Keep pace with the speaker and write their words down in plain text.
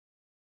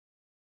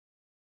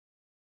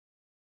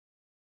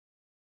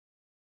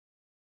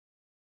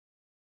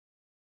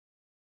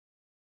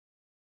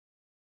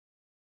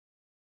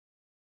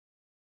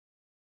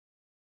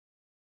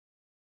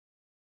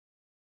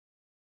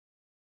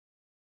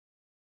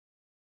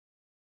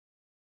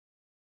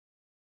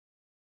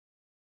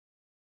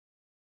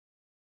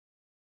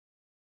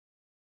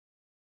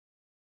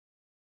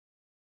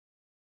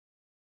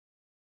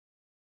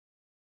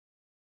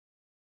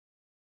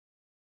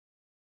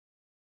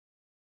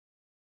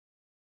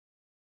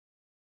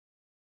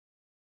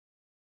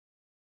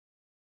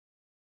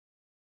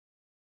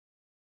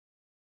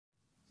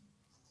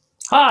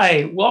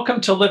Hi, welcome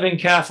to Living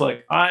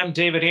Catholic. I'm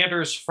David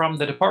Anders from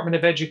the Department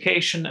of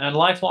Education and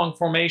Lifelong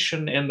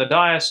Formation in the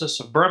Diocese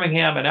of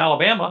Birmingham in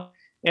Alabama.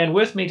 And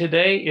with me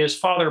today is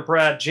Father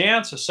Brad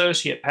Jantz,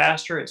 Associate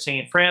Pastor at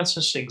St.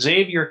 Francis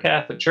Xavier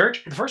Catholic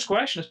Church. The first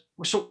question is,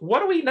 so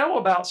what do we know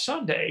about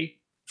Sunday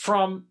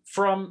from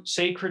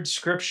sacred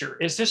scripture?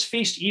 Is this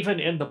feast even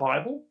in the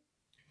Bible?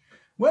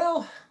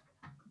 Well,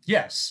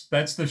 yes,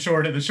 that's the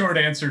short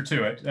answer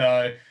to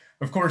it.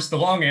 Of course, the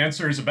long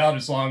answer is about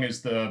as long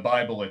as the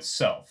Bible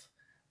itself.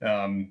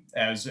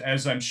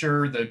 As I'm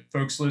sure that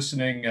folks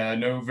listening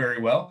know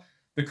very well,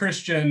 the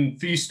Christian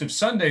feast of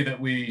Sunday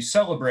that we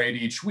celebrate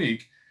each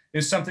week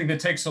is something that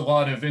takes a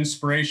lot of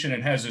inspiration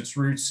and has its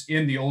roots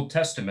in the Old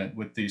Testament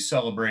with the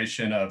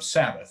celebration of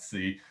Sabbath,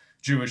 the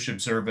Jewish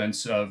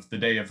observance of the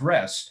day of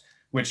rest,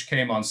 which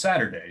came on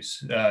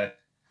Saturdays.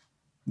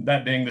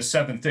 That being the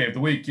seventh day of the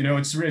week. You know,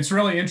 it's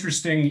really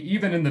interesting.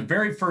 Even in the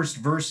very first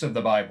verse of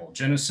the Bible,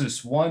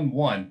 Genesis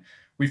 1:1,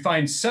 we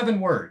find 7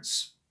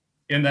 words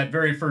in that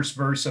very first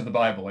verse of the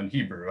Bible in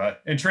Hebrew.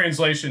 In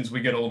translations,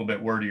 we get a little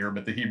bit wordier,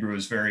 but the Hebrew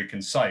is very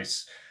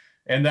concise.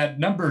 And that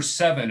number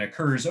 7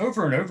 occurs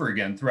over and over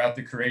again throughout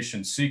the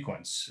creation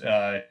sequence.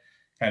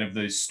 Kind of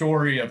the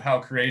story of how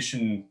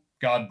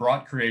God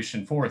brought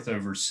creation forth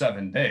over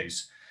 7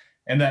 days.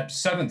 And that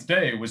seventh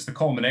day was the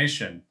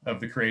culmination of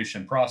the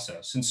creation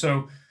process. And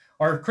so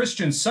our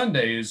Christian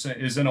Sunday is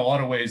in a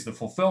lot of ways the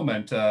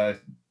fulfillment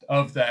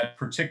of that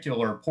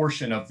particular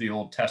portion of the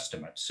Old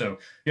Testament. So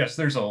yes,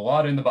 there's a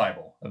lot in the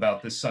Bible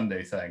about this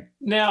Sunday thing.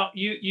 Now,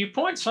 you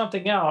point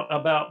something out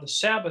about the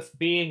Sabbath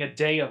being a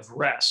day of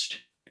rest.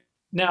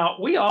 Now,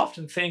 we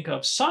often think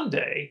of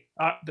Sunday,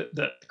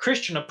 the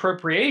Christian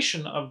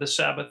appropriation of the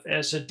Sabbath,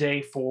 as a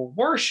day for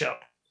worship.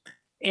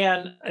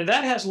 And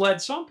that has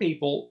led some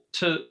people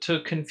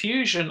to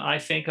confusion, I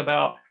think,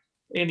 about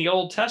in the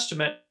Old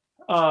Testament,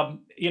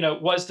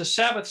 was the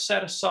Sabbath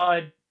set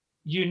aside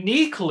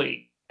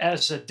uniquely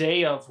as a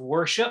day of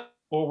worship,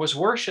 or was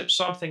worship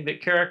something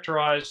that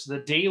characterized the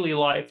daily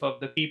life of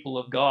the people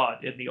of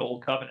God in the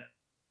Old Covenant?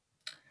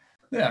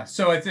 Yeah,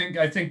 so I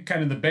think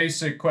kind of the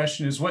basic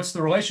question is what's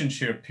the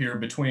relationship here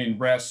between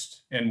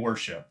rest and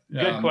worship?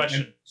 Good And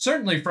question.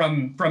 certainly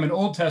from an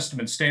Old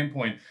Testament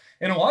standpoint,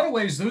 in a lot of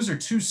ways, those are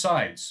two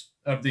sides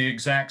of the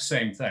exact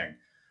same thing.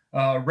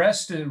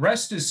 Rest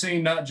is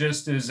seen not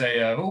just as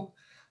oh,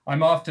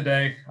 I'm off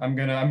today. I'm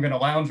gonna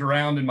lounge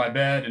around in my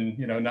bed and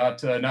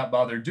not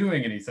bother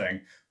doing anything.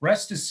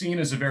 Rest is seen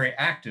as a very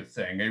active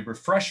thing, a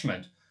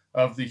refreshment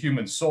of the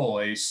human soul,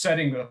 a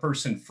setting a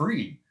person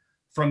free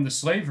from the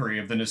slavery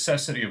of the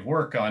necessity of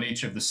work on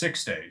each of the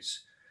 6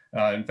 days.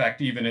 In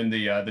fact, even in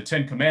the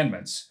Ten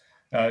Commandments,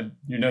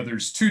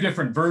 there's two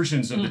different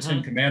versions of the Ten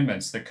Hmm.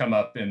 Commandments that come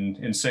up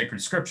in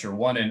sacred scripture,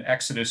 one in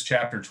Exodus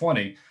chapter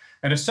 20,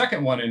 and a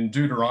second one in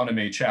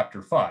Deuteronomy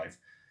chapter 5.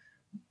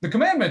 The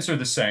commandments are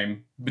the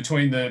same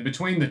between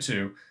the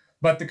two,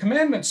 but the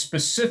commandment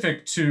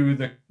specific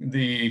to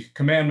the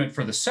commandment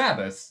for the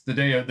Sabbath, the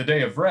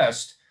day of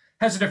rest,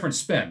 has a different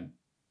spin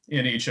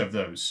in each of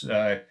those.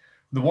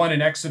 The one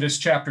in Exodus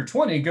chapter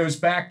 20 goes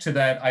back to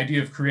that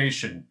idea of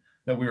creation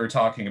that we were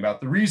talking about.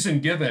 The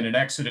reason given in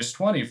Exodus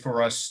 20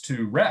 for us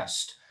to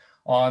rest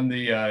on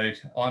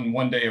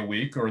one day a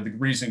week, or the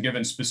reason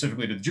given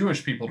specifically to the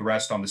Jewish people to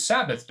rest on the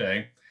Sabbath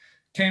day,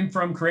 came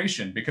from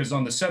creation, because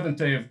on the seventh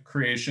day of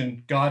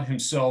creation, God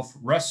himself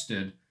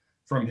rested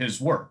from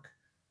his work.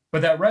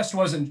 But that rest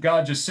wasn't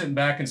God just sitting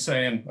back and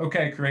saying,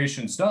 okay,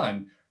 creation's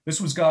done. This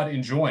was God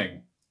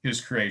enjoying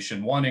his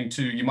creation, wanting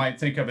to, you might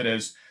think of it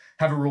as,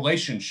 have a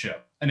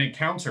relationship, an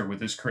encounter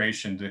with his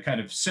creation, to kind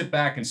of sit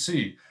back and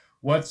see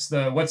what's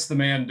the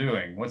man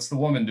doing, what's the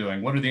woman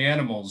doing, what are the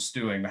animals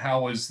doing,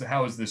 how is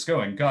this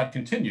going. God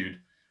continued,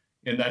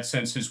 in that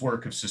sense, his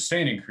work of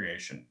sustaining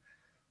creation.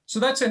 So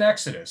that's in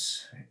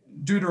Exodus.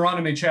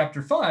 Deuteronomy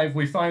chapter 5,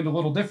 we find a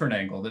little different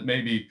angle that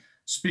maybe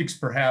speaks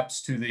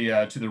perhaps to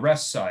the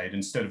rest side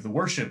instead of the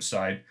worship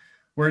side,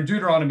 where in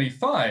Deuteronomy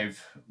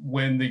 5,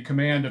 when the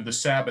command of the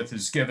Sabbath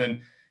is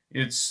given,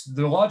 it's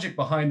the logic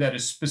behind that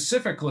is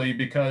specifically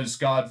because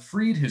God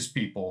freed his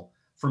people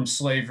from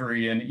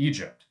slavery in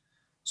Egypt.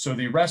 So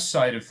the rest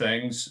side of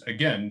things,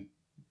 again,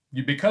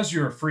 because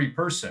you're a free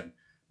person,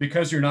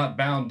 because you're not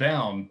bound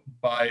down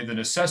by the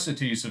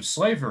necessities of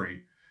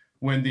slavery.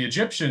 When the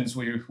Egyptians,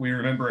 we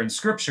remember in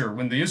scripture,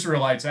 when the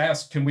Israelites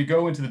asked, can we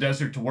go into the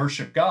desert to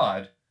worship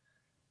God?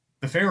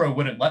 The Pharaoh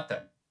wouldn't let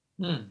them.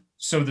 Hmm.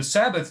 So the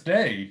Sabbath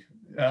day,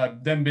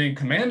 them being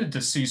commanded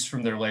to cease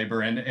from their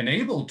labor and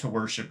enabled to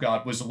worship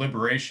God, was a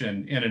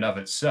liberation in and of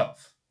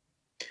itself.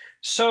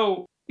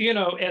 So,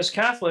 as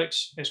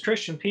Catholics, as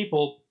Christian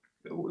people,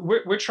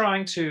 we're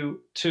trying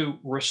to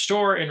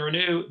restore and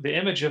renew the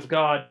image of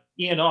God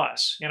in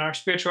us, and our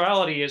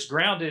spirituality is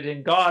grounded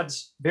in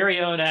God's very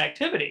own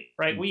activity.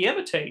 Right? We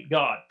imitate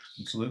God.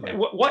 Absolutely.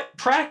 What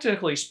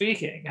practically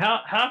speaking,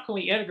 how can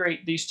we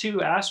integrate these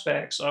two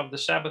aspects of the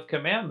Sabbath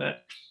commandment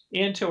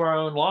into our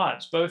own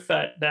lives? Both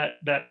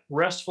that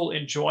restful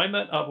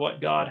enjoyment of what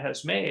God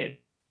has made,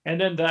 and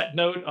then that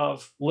note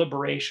of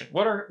liberation.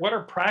 What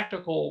are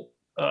practical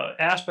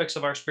aspects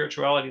of our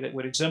spirituality that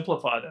would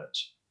exemplify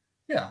those.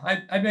 Yeah,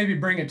 I'd maybe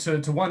bring it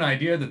to one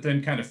idea that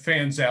then kind of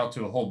fans out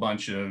to a whole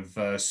bunch of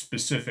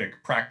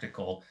specific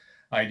practical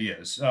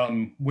ideas.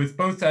 With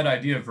both that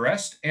idea of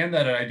rest and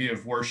that idea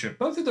of worship,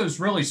 both of those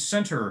really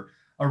center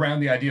around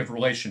the idea of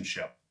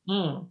relationship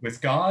Hmm.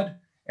 with God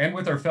and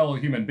with our fellow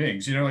human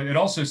beings. You know, it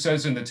also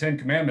says in the Ten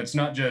Commandments,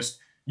 not just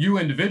you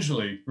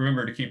individually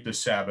remember to keep the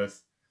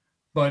Sabbath,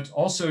 but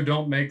also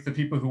don't make the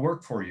people who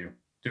work for you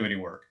do any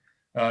work.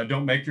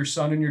 Don't make your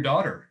son and your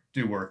daughter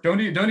do work. Don't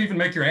even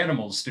make your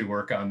animals do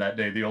work on that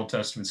day. The Old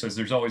Testament says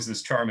there's always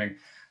this charming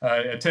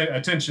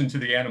attention to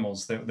the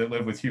animals that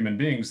live with human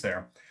beings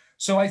there.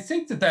 So I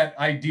think that that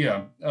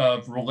idea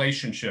of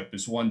relationship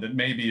is one that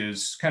maybe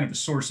is kind of a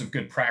source of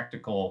good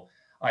practical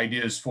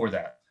ideas for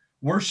that.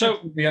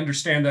 Worship, So we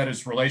understand that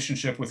as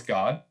relationship with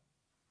God,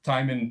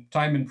 time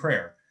in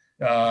prayer,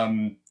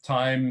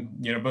 time,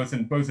 you know, both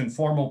in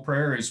formal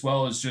prayer as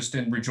well as just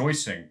in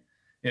rejoicing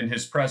in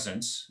His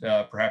presence,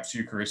 perhaps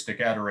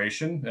Eucharistic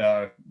adoration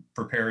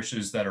for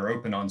parishes that are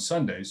open on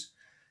Sundays,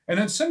 and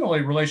then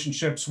similarly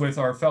relationships with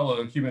our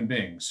fellow human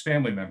beings,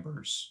 family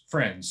members,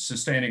 friends,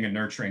 sustaining and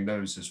nurturing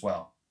those as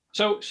well.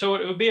 so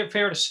it would be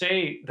fair to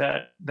say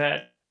that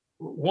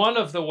one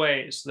of the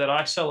ways that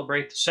I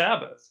celebrate the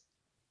Sabbath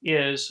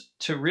is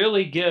to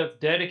really give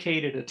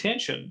dedicated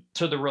attention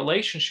to the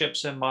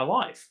relationships in my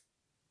life.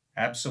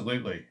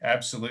 Absolutely,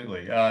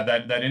 absolutely.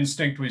 That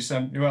instinct we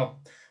some well,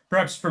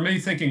 perhaps for me,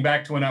 thinking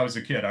back to when I was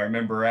a kid, I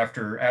remember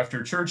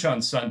after church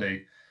on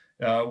Sunday,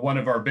 one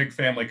of our big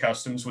family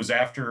customs was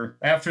after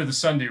the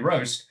Sunday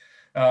roast,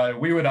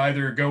 we would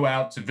either go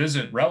out to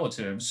visit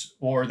relatives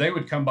or they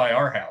would come by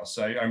our house.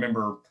 I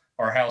remember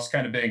our house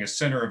kind of being a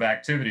center of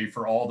activity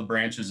for all the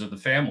branches of the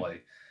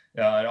family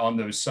on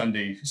those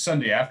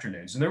Sunday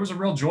afternoons, and there was a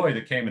real joy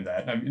that came in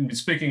that. I mean,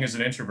 speaking as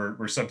an introvert,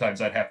 where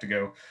sometimes I'd have to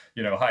go,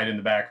 you know, hide in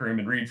the back room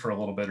and read for a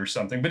little bit or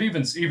something. But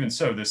even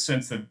so, this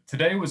sense that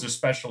today was a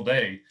special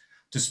day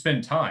to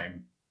spend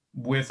time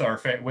with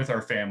with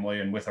our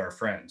family and with our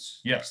friends.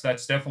 Yes,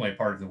 that's definitely a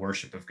part of the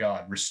worship of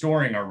God,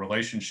 restoring our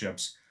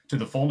relationships to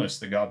the fullness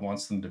that God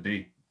wants them to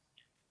be.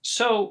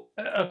 So,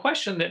 a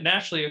question that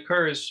naturally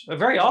occurs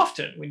very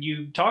often when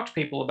you talk to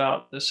people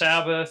about the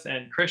Sabbath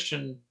and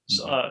Christian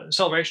Mhm.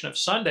 celebration of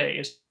Sunday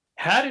is,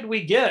 how did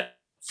we get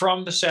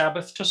from the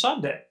Sabbath to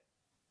Sunday?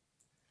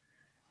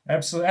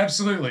 Absolutely,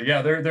 absolutely.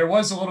 Yeah, there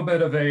was a little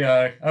bit of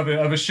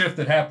a shift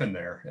that happened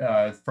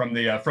there from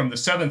the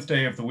seventh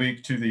day of the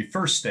week to the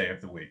first day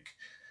of the week.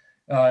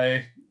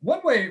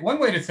 One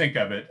way to think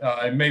of it,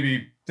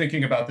 maybe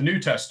thinking about the New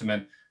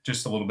Testament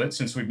just a little bit,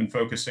 since we've been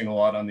focusing a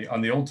lot on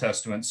the Old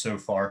Testament so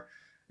far.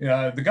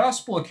 The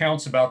gospel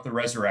accounts about the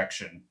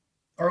resurrection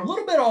are a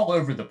little bit all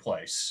over the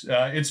place.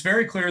 It's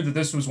very clear that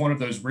this was one of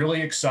those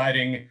really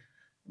exciting,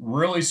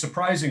 really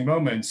surprising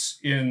moments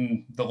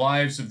in the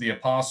lives of the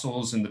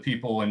apostles and the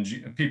people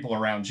and people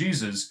around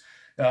Jesus,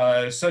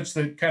 such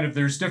that kind of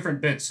there's different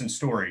bits and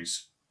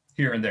stories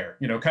here and there.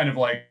 You know, kind of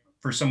like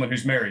for someone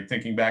who's married,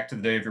 thinking back to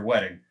the day of your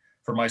wedding.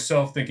 For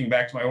myself, thinking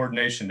back to my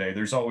ordination day,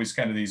 there's always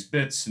kind of these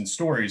bits and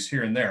stories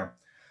here and there.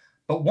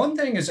 But one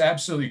thing is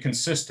absolutely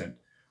consistent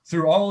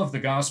through all of the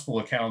gospel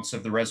accounts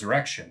of the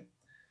resurrection,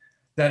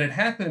 that it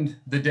happened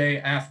the day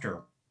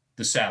after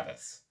the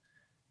Sabbath.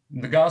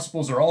 The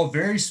Gospels are all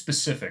very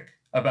specific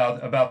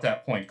about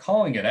that point,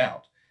 calling it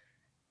out.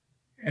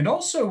 And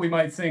also, we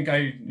might think,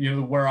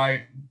 where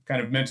I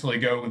kind of mentally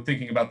go when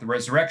thinking about the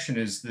resurrection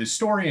is the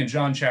story in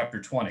John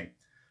chapter 20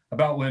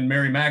 about when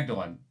Mary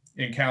Magdalene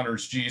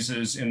encounters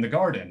Jesus in the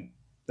garden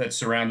that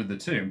surrounded the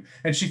tomb,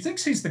 and she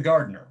thinks he's the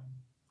gardener.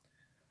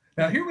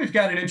 Now, here we've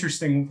got an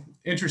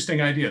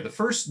interesting idea. The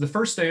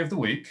first day of the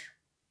week,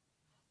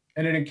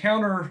 and an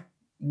encounter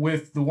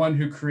with the one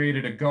who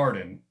created a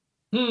garden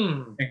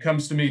Hmm. and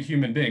comes to meet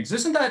human beings.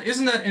 Isn't that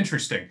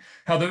interesting?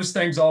 How those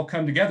things all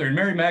come together. And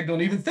Mary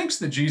Magdalene even thinks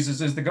that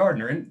Jesus is the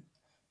gardener, and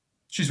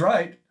she's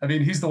right. I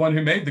mean, he's the one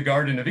who made the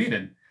Garden of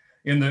Eden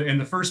in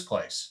the first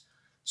place.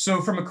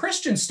 So, from a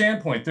Christian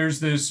standpoint, there's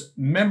this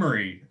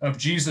memory of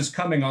Jesus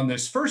coming on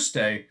this first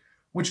day,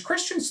 which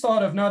Christians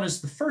thought of not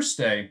as the first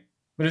day,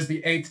 but as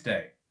the eighth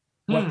day,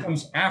 what Hmm.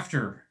 comes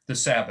after the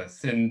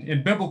Sabbath.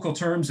 In biblical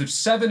terms, if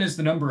seven is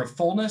the number of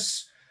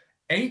fullness,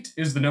 eight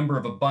is the number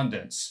of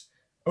abundance,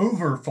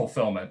 over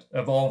fulfillment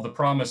of all the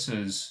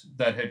promises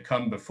that had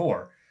come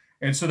before.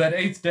 And so that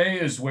eighth day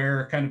is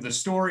where kind of the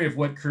story of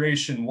what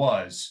creation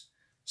was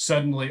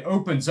suddenly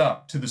opens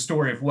up to the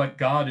story of what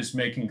God is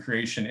making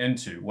creation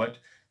into, what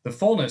the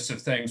fullness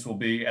of things will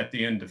be at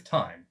the end of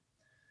time.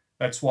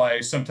 That's why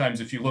sometimes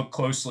if you look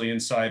closely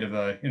inside of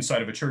a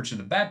church of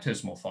the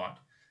baptismal font,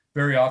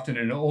 very often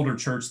in an older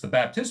church, the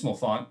baptismal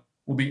font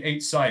will be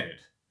eight-sided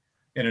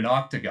in an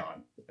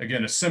octagon.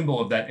 Again, a symbol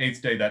of that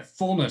eighth day, that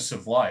fullness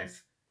of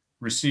life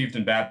received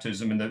in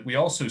baptism, and that we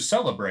also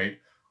celebrate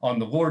on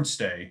the Lord's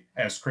Day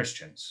as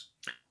Christians.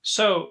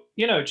 So,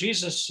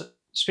 Jesus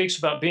speaks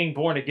about being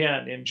born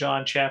again in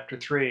John chapter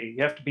 3.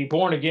 You have to be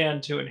born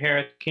again to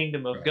inherit the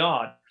kingdom of Right.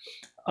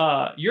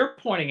 God. You're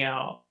pointing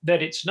out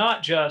that it's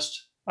not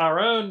just our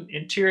own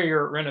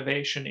interior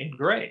renovation in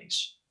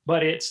grace,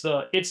 but it's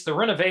the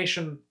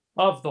renovation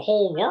of the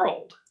whole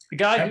world. The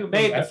guy who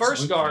made the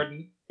first Absolutely.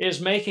 garden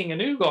is making a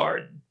new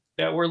garden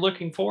that we're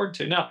looking forward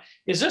to. Now,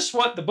 is this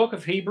what the book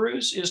of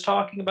Hebrews is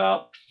talking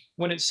about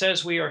when it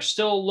says we are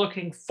still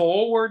looking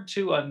forward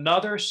to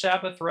another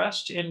Sabbath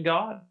rest in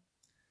God?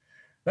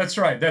 That's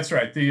right. That's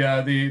right.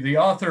 The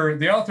author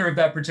of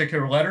that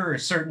particular letter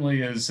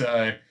certainly is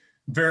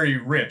very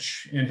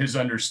rich in his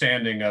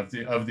understanding of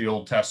the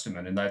Old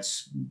Testament, and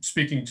that's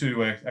speaking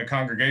to a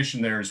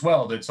congregation there as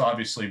well that's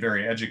obviously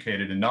very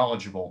educated and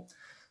knowledgeable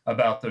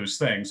about those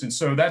things. And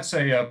so that's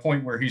a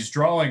point where he's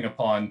drawing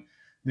upon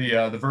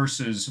the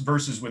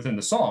verses within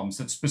the Psalms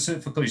that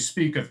specifically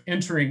speak of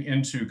entering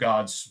into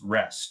God's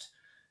rest.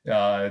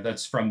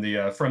 That's from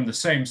the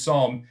same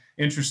psalm.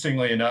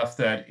 Interestingly enough,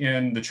 that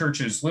in the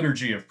church's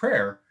liturgy of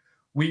prayer,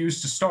 we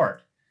used to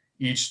start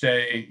each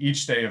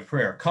day of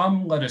prayer.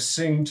 Come, let us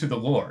sing to the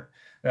Lord.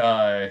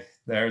 There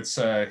it's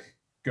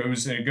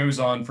goes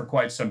on for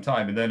quite some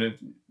time, and then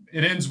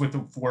it ends with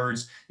the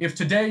words, "If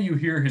today you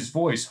hear His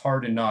voice,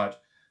 harden not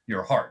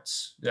your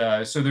hearts."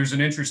 So there's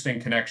an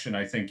interesting connection,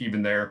 I think,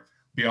 even there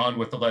beyond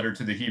what the letter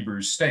to the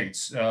Hebrews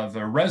states, of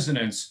a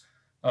resonance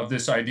of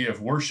this idea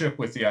of worship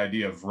with the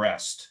idea of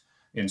rest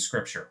in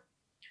Scripture.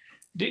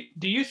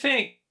 Do you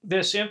think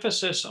this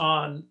emphasis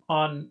on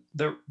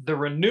the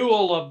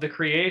renewal of the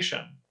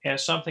creation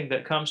as something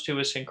that comes to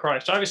us in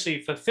Christ,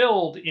 obviously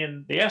fulfilled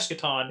in the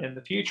eschaton in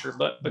the future,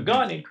 but Mhm.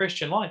 begun in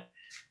Christian life,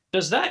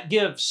 does that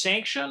give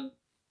sanction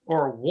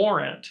or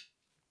warrant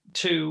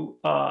to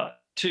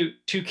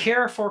to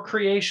care for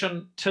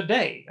creation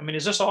today? I mean,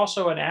 is this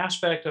also an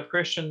aspect of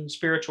Christian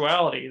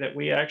spirituality that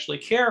we actually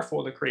care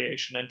for the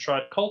creation and try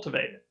to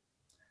cultivate it?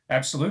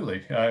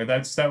 Absolutely.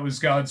 That was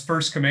God's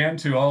first command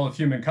to all of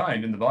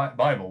humankind in the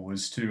Bible,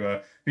 was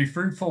to be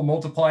fruitful,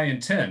 multiply,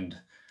 and tend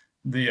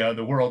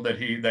the world that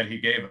He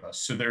gave us.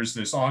 So there's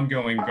this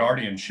ongoing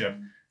guardianship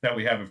that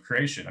we have of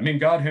creation. I mean,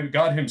 God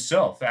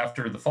Himself,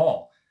 after the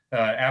fall,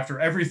 after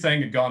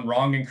everything had gone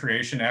wrong in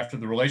creation, after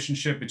the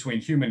relationship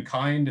between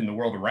humankind and the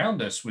world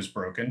around us was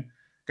broken,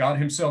 God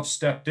Himself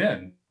stepped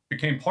in,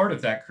 became part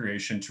of that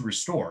creation to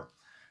restore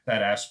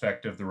that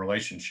aspect of the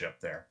relationship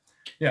there.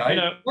 Yeah, You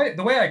know,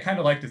 the way I kind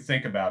of like to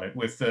think about it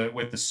with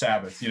the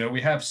Sabbath,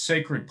 we have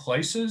sacred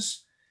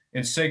places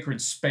and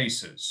sacred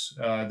spaces.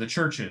 The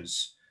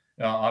churches,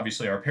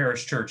 obviously our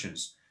parish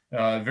churches,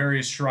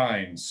 various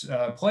shrines,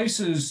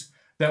 places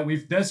that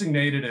we've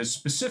designated as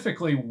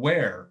specifically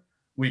where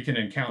we can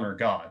encounter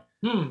God.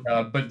 hmm,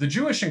 But the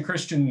Jewish and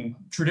Christian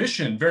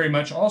tradition very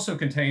much also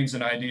contains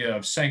an idea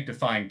of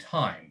sanctifying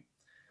time,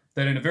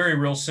 that in a very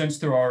real sense,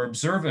 through our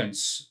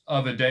observance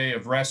of a day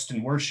of rest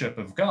and worship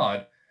of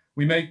God,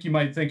 you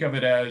might think of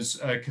it as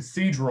a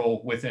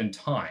cathedral within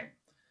time.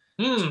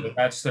 So hmm.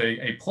 that's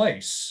a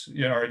place,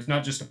 it's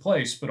not just a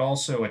place, but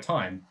also a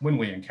time when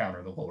we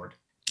encounter the Lord.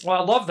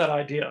 Well, I love that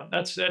idea.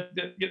 That's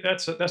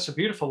a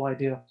beautiful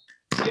idea.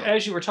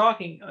 As you were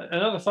talking,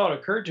 another thought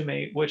occurred to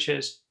me, which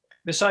is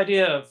this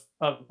idea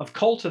of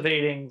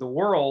cultivating the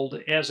world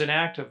as an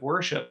act of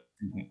worship.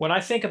 Mhm. When I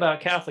think about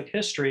Catholic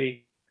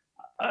history,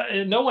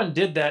 no one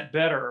did that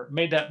better,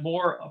 made that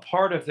more a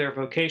part of their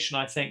vocation,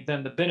 I think,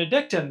 than the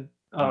Benedictine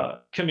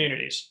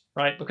communities,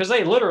 right? Because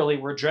they literally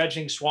were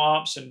dredging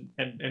swamps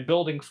and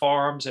building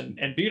farms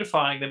and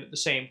beautifying them at the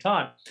same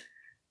time.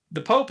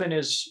 The Pope, in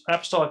his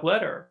apostolic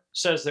letter,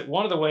 says that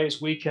one of the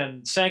ways we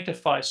can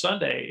sanctify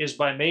Sunday is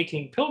by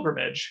making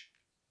pilgrimage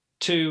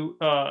to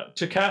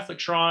Catholic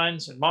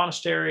shrines and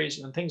monasteries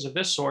and things of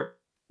this sort.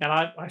 And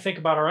I think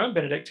about our own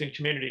Benedictine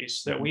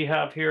communities that Mhm. we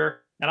have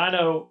here. And I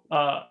know,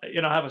 I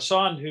have a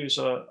son who's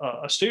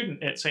a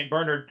student at St.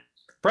 Bernard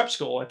Prep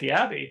School at the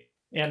Abbey,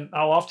 and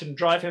I'll often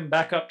drive him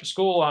back up to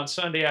school on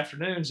Sunday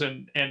afternoons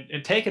and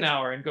take an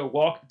hour and go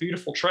walk the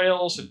beautiful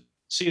trails and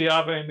see the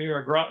Ave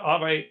Maria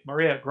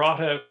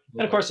Grotto, and of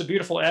Absolutely. course the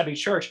beautiful Abbey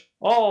Church.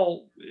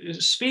 All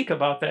speak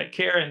about that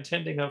care and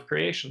tending of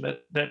creation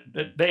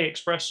that they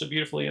express so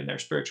beautifully in their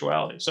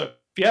spirituality. So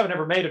if you haven't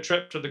ever made a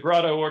trip to the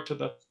grotto or to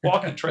the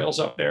walking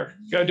trails up there,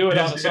 go do it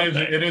on a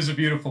Sunday. It is a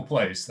beautiful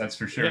place, that's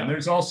for sure. And Yeah.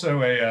 there's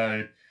also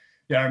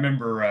yeah, I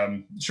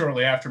remember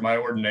shortly after my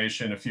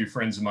ordination, a few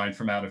friends of mine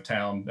from out of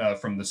town,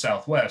 from the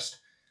Southwest,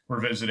 were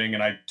visiting,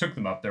 and I took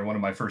them up there. One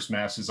of my first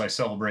masses I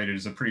celebrated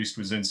as a priest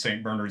was in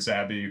St. Bernard's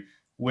Abbey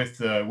with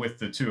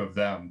the two of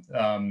them.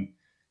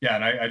 Yeah,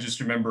 and I just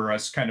remember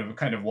us kind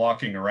of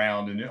walking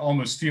around and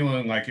almost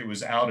feeling like it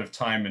was out of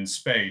time and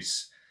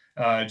space,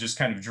 just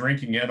kind of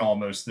drinking in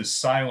almost this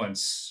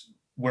silence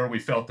where we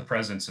felt the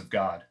presence of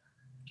God.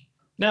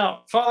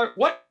 Now, Father,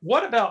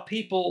 what about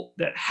people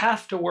that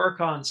have to work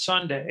on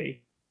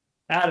Sunday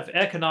out of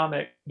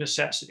economic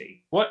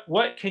necessity?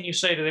 What can you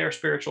say to their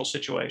spiritual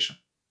situation?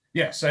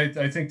 Yes,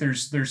 I think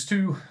there's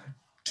two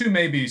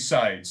maybe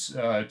sides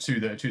to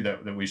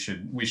that that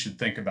we should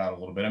think about a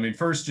little bit. I mean,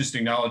 first, just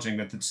acknowledging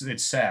that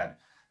it's sad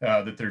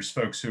that there's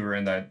folks who are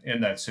in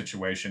that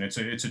situation. It's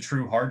a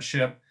true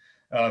hardship.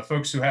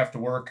 Folks who have to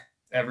work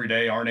every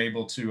day aren't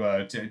able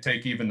to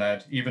take even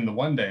the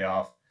one day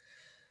off.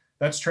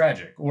 that's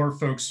tragic. Or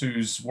folks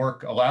whose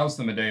work allows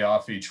them a day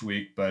off each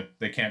week, but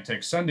they can't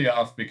take Sunday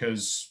off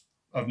because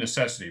of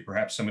necessity.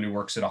 Perhaps someone who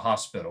works at a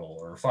hospital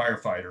or a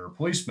firefighter or a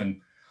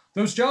policeman.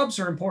 Those jobs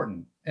are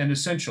important and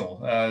essential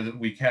that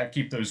we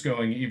keep those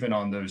going even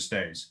on those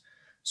days.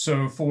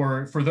 So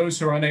for those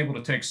who are unable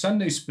to take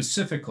Sunday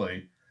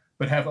specifically,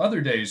 but have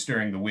other days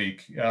during the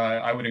week,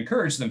 I would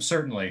encourage them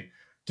certainly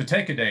to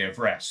take a day of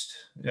rest,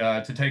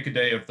 to take a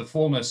day of the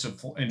fullness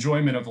of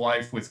enjoyment of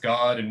life with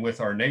God and with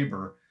our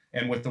neighbor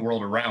and with the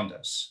world around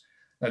us.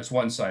 That's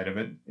one side of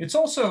it. It's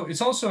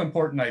also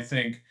important, I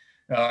think,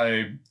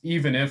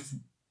 even if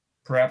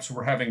perhaps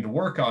we're having to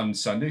work on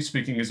Sunday.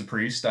 Speaking as a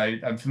priest,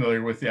 I'm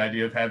familiar with the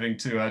idea of having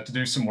to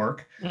do some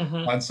work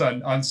Hmm.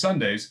 on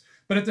Sundays.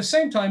 But at the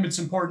same time, it's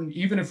important,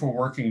 even if we're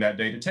working that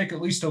day, to take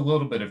at least a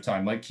little bit of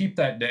time, like keep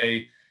that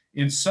day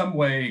in some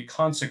way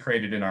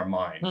consecrated in our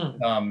mind.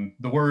 Hmm.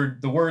 The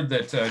word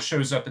that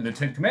shows up in the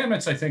Ten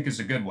Commandments, I think, is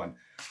a good one.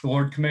 The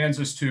Lord commands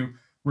us to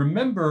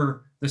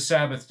remember the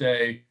Sabbath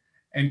day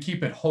and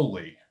keep it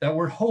holy. That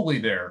word holy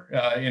there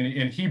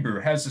in Hebrew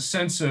has a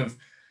sense of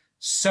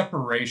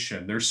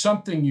separation. There's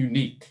something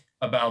unique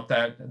about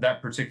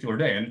that particular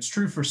day, and it's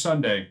true for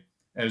Sunday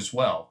as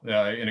well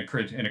in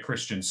a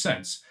Christian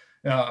sense.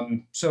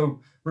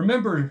 So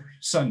remember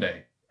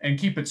Sunday and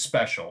keep it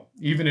special,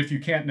 even if you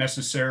can't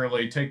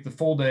necessarily take the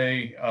full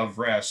day of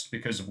rest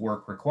because of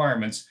work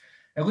requirements.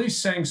 At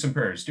least saying some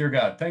prayers. Dear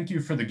God, thank you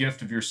for the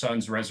gift of your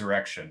Son's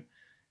resurrection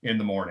in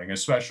the morning. A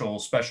special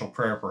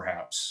prayer,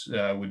 perhaps,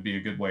 would be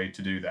a good way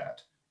to do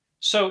that.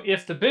 So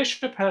if the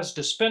bishop has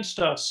dispensed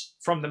us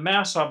from the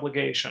Mass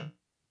obligation,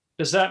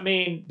 does that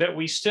mean that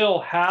we still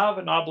have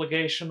an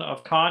obligation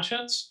of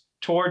conscience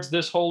towards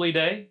this holy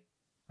day?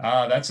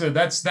 That's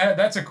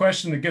a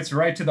question that gets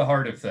right to the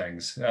heart of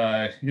things.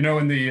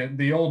 In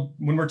the old,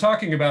 when we're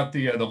talking about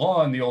the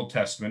law in the Old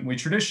Testament, we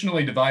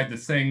traditionally divide the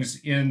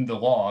things in the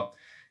law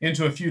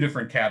into a few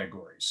different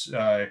categories.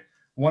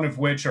 One of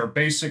which are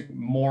basic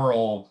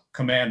moral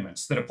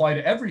commandments that apply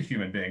to every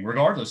human being,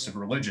 regardless of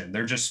religion.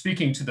 They're just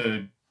speaking to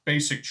the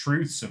basic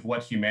truths of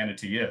what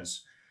humanity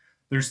is.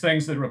 There's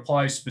things that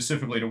apply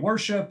specifically to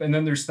worship, and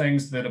then there's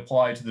things that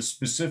apply to the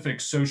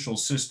specific social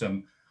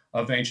system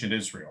of ancient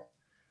Israel.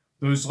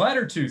 Those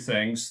latter two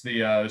things,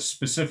 the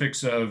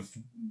specifics of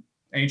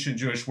ancient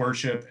Jewish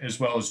worship as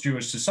well as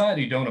Jewish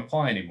society, don't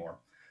apply anymore.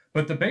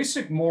 But the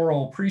basic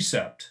moral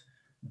precept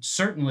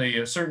certainly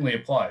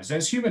applies.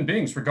 As human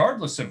beings,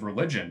 regardless of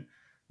religion,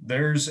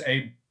 there's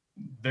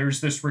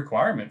this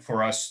requirement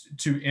for us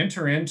to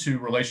enter into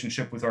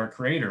relationship with our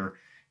Creator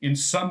in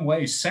some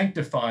way,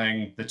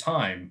 sanctifying the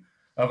time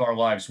of our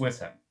lives with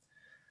Him.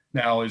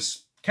 Now,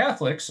 as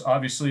Catholics,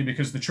 obviously,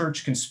 because the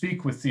church can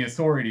speak with the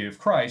authority of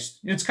Christ,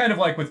 it's kind of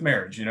like with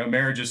marriage.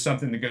 Marriage is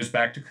something that goes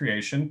back to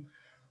creation,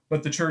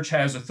 but the church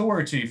has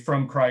authority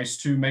from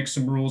Christ to make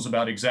some rules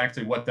about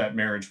exactly what that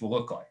marriage will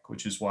look like,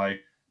 which is why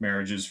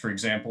marriages, for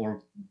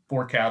example,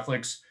 for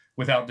Catholics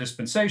without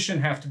dispensation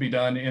have to be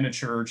done in a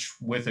church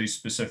with a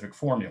specific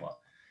formula.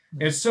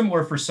 It's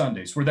similar for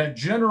Sundays, where that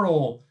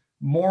general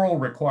moral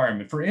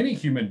requirement for any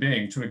human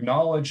being to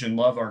acknowledge and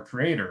love our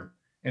Creator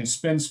and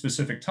spend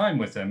specific time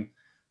with Him.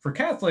 For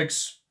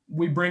Catholics,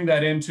 we bring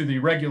that into the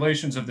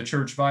regulations of the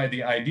church via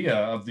the idea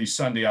of the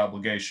Sunday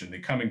obligation, the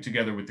coming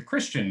together with the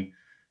Christian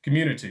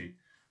community.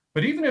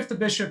 But even if the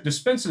bishop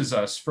dispenses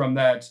us from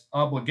that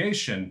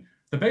obligation,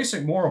 the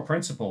basic moral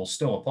principle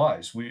still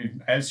applies. We,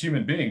 as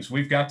human beings,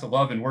 we've got to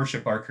love and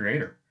worship our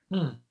Creator.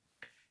 Hmm.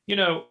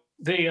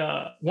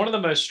 The one of the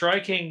most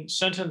striking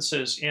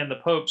sentences in the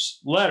Pope's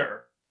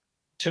letter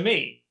to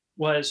me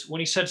was when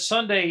he said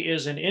Sunday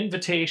is an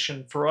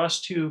invitation for us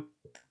to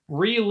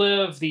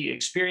relive the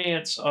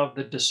experience of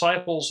the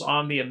disciples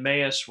on the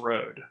Emmaus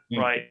Road,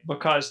 right?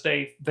 Because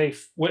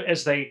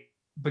as they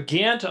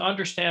began to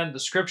understand the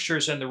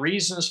scriptures and the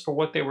reasons for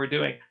what they were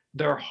doing,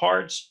 their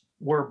hearts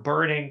were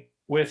burning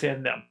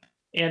within them.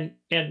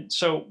 And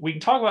so we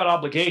can talk about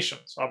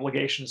obligations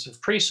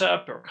of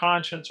precept or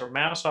conscience or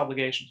Mass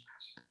obligations,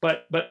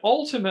 but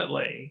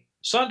ultimately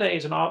Sunday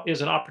is an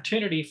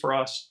opportunity for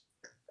us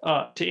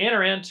to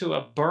enter into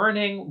a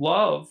burning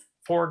love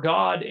for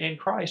God and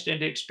Christ and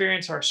to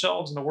experience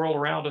ourselves and the world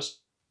around us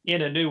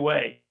in a new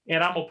way.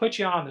 And I'm gonna put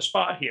you on the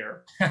spot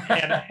here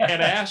and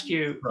ask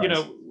you,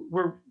 Right.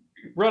 We're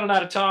running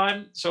out of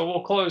time, so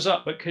we'll close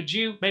up, but could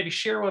you maybe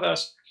share with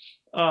us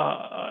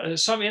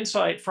some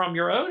insight from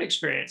your own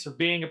experience of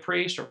being a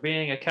priest or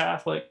being a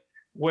Catholic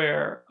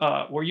where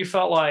you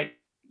felt like,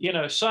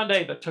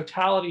 Sunday, the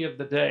totality of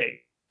the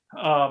day,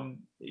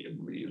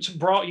 it's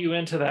brought you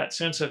into that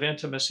sense of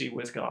intimacy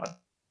with God?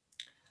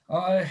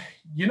 I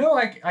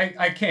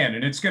can,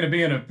 and it's going to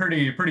be in a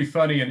pretty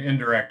funny and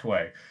indirect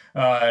way.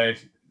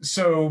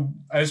 So,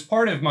 as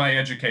part of my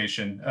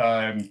education,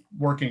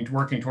 working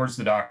towards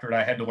the doctorate,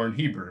 I had to learn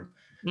Hebrew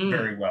Mm.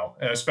 very well,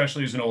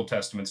 especially as an Old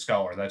Testament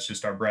scholar. That's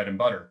just our bread and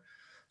butter.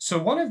 So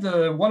one of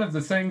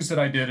the things that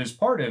I did as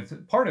part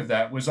of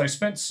that was I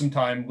spent some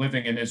time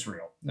living in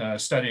Israel,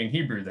 studying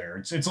Hebrew there.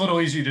 It's a little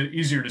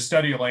easier to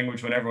study a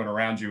language when everyone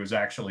around you is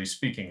actually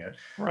speaking it.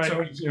 Right.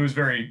 So it was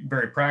very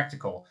very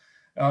practical.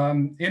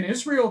 In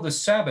Israel, the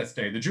Sabbath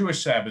day, the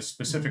Jewish Sabbath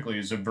specifically,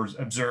 is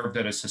observed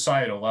at a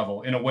societal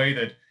level in a way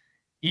that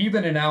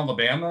even in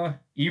Alabama,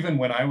 even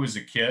when I was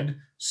a kid,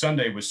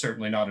 Sunday was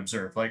certainly not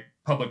observed. Like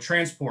public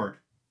transport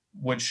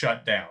would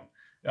shut down.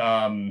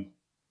 Um,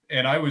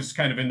 and I was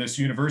kind of in this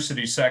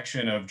university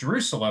section of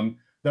Jerusalem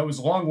that was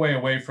a long way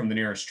away from the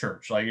nearest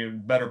church, like a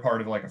better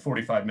part of like a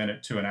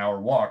 45-minute to an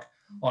hour walk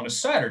on a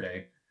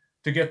Saturday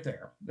to get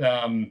there,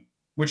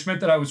 which meant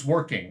that I was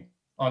working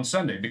on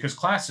Sunday because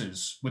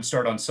classes would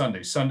start on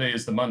Sunday. Sunday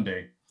is the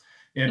Monday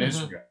in Hmm.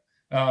 Israel.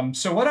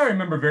 So what I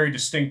remember very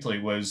distinctly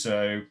was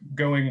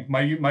going.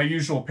 My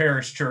usual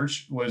parish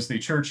church was the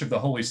Church of the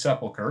Holy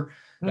Sepulchre,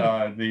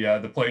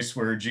 the place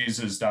where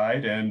Jesus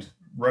died and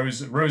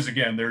rose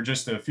again. They're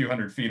just a few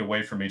hundred feet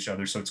away from each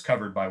other, so it's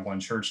covered by one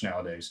church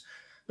nowadays.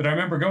 But I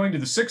remember going to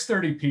the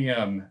 6:30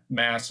 p.m.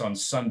 mass on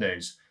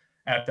Sundays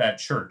at that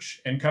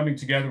church and coming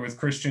together with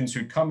Christians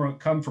who'd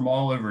come from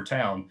all over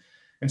town.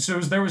 And so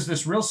there was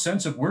this real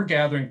sense of we're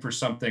gathering for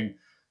something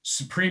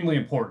supremely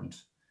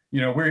important.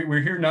 We're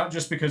here not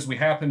just because we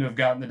happen to have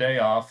gotten the day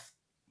off.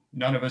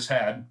 None of us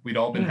had. We'd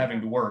all been Hmm.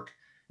 having to work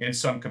in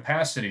some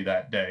capacity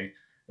that day.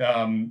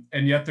 And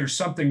yet there's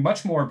something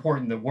much more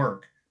important than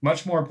work,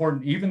 much more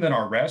important even than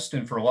our rest,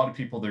 and for a lot of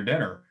people, their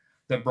dinner,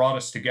 that brought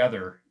us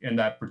together in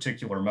that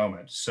particular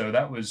moment. So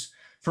that was,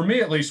 for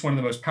me at least, one of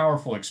the most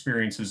powerful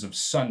experiences of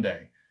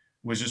Sunday,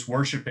 was just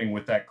worshiping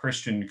with that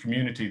Christian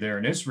community there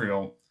in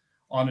Israel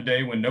on a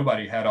day when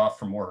nobody had off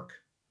from work.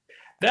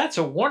 That's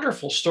a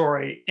wonderful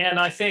story. And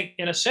I think,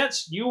 in a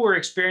sense, you were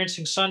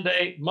experiencing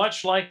Sunday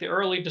much like the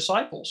early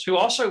disciples who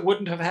also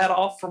wouldn't have had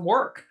off from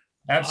work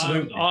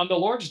Absolutely. on the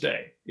Lord's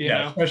Day, you Yeah,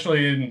 know?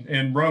 especially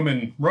in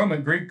Roman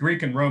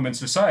Greek and Roman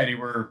society,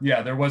 where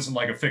yeah, there wasn't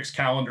like a fixed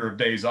calendar of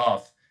days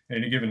off in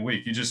any given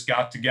week. You just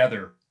got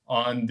together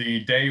on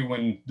the day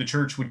when the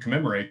church would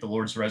commemorate the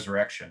Lord's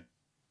resurrection.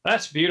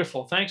 That's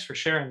beautiful. Thanks for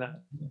sharing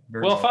that.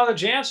 Very Well, well. Father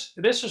Jans,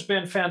 this has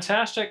been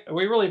fantastic.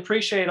 We really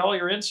appreciate all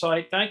your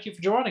insight. Thank you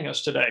for joining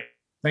us today.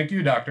 Thank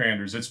you, Dr.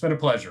 Andrews. It's been a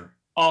pleasure.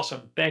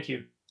 Awesome. Thank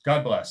you.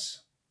 God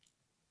bless.